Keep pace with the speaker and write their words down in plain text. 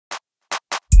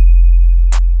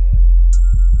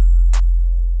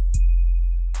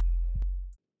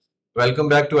Welcome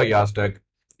back to iAskTech.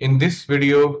 In this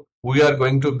video, we are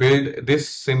going to build this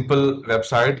simple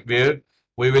website where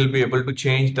we will be able to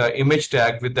change the image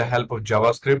tag with the help of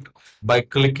JavaScript by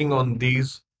clicking on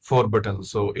these four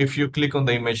buttons. So if you click on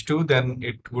the image 2, then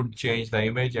it would change the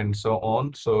image and so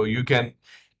on. So you can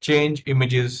change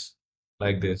images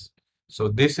like this. So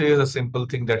this is a simple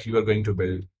thing that you are going to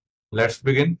build. Let's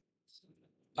begin.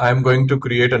 I'm going to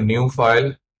create a new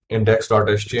file,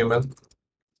 index.html.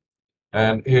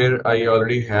 And here I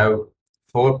already have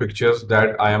four pictures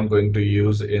that I am going to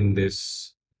use in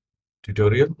this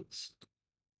tutorial.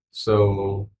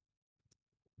 So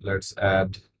let's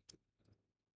add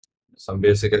some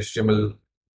basic HTML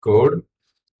code.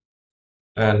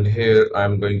 And here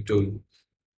I'm going to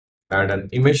add an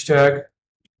image tag.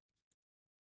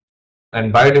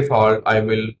 And by default, I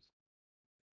will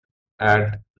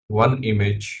add one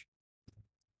image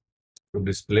to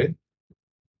display.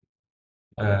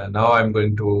 Now I'm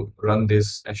going to run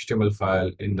this HTML file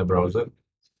in the browser.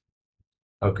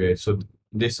 Okay, so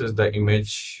this is the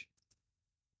image.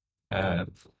 And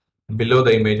below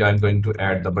the image, I'm going to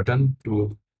add the button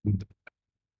to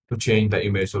change the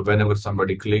image. So whenever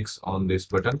somebody clicks on this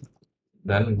button,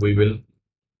 then we will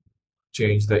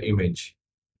change the image.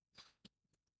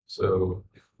 So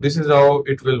this is how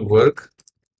it will work.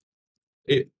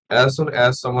 As soon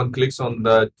as someone clicks on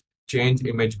the change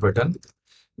image button,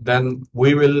 then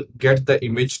we will get the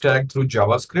image tag through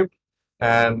JavaScript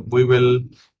and we will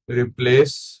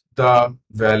replace the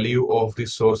value of the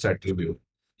source attribute.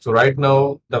 So right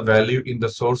now the value in the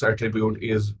source attribute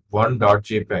is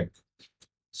one.jpg.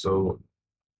 So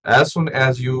as soon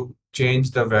as you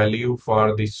change the value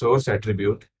for the source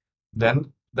attribute,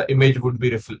 then the image would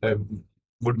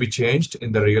be changed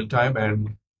in the real time,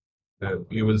 and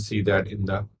you will see that in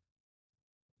the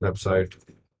website.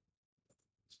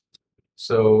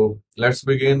 So let's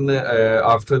begin.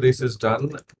 After this is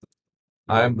done,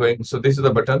 so this is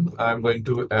the button. I'm going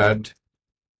to add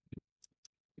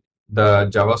the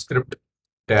JavaScript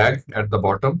tag at the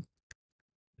bottom.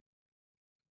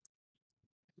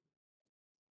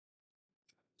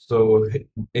 So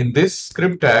in this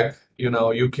script tag,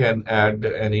 you can add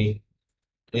any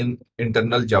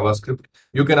internal JavaScript.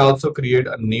 You can also create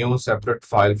a new separate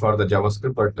file for the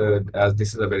JavaScript, but as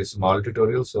this is a very small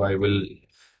tutorial, so I will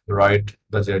write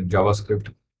the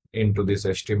JavaScript into this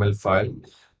HTML file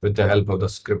with the help of the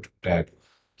script tag.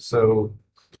 So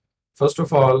first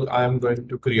of all, I'm going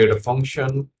to create a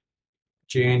function,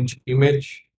 change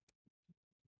image,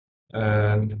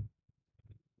 and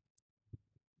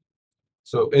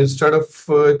so instead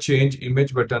of change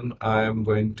image button, I am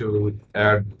going to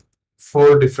add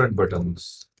four different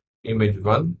buttons: image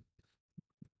 1,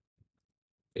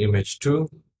 image 2,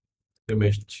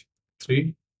 image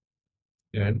 3,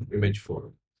 and image 4.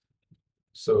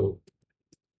 So,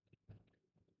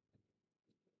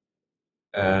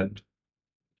 and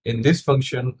in this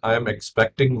function, I am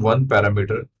expecting one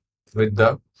parameter with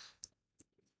the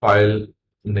file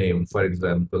name. For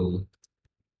example,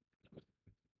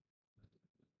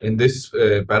 in this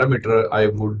parameter, I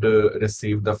would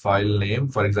receive the file name,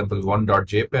 for example,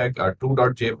 1.jpg or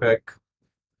 2.jpg,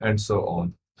 and so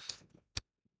on.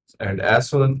 And as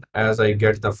soon as I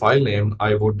get the file name,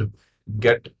 I would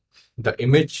get the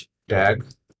image tag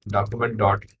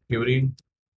document.query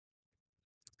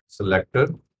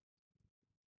selector.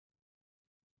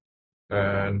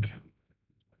 And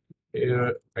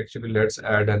here, actually, let's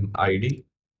add an ID.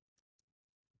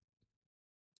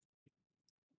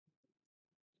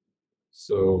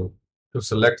 So to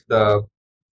select the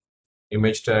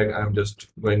image tag, I'm just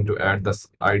going to add this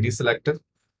ID selector,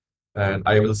 and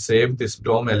I will save this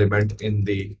DOM element in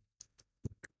the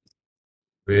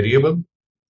variable.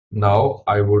 Now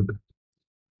I would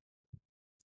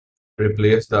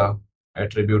replace the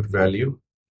attribute value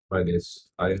by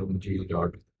this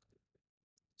img.set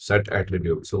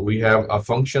attribute. So we have a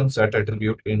function set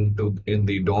attribute in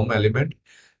the DOM element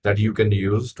that you can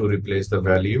use to replace the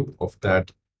value of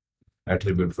that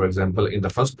attribute. For example, in the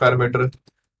first parameter,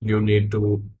 you need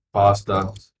to pass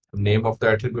the name of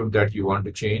the attribute that you want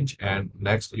to change, and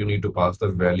next you need to pass the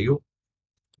value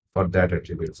for that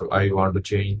attribute. So I want to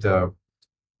change the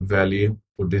value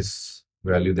to this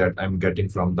value that I'm getting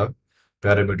from the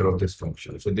parameter of this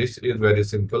function. So this is very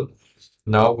simple.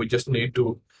 Now we just need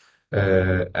to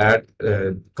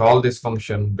call this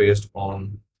function based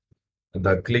on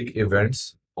the click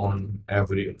events on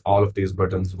all of these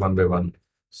buttons one by one.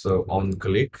 So on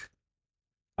click,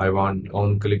 I want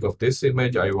on click of this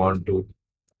image, I want to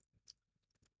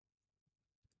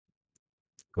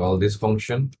call this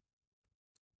function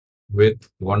with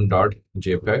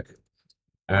one.jpg,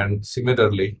 and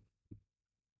similarly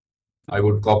I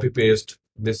would copy paste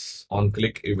this on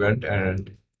click event,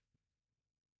 and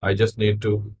I just need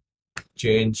to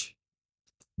change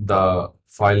the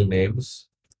file names.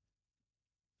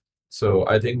 So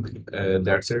I think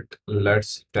that's it.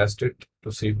 Let's test it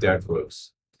to see if that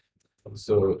works.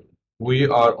 So we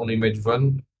are on image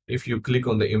 1. If you click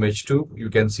on the image 2, you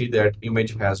can see that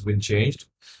image has been changed.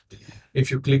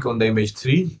 If you click on the image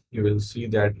 3, you will see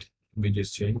that image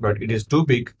is changed, but it is too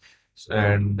big.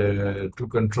 And to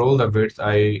control the width,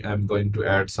 I am going to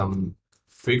add some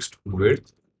fixed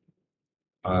width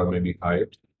or maybe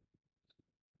height.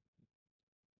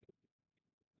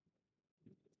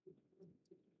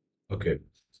 Okay.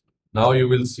 Now you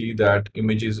will see that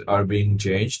images are being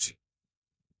changed.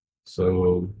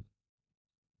 So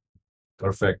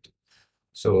perfect.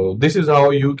 So this is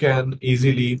how you can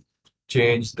easily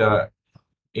change the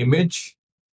image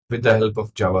with the help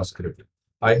of JavaScript.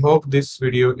 I hope this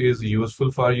video is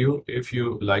useful for you. If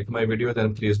you like my video,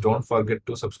 then please don't forget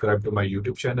to subscribe to my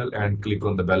YouTube channel and click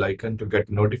on the bell icon to get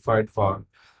notified for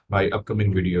my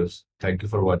upcoming videos. Thank you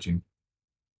for watching.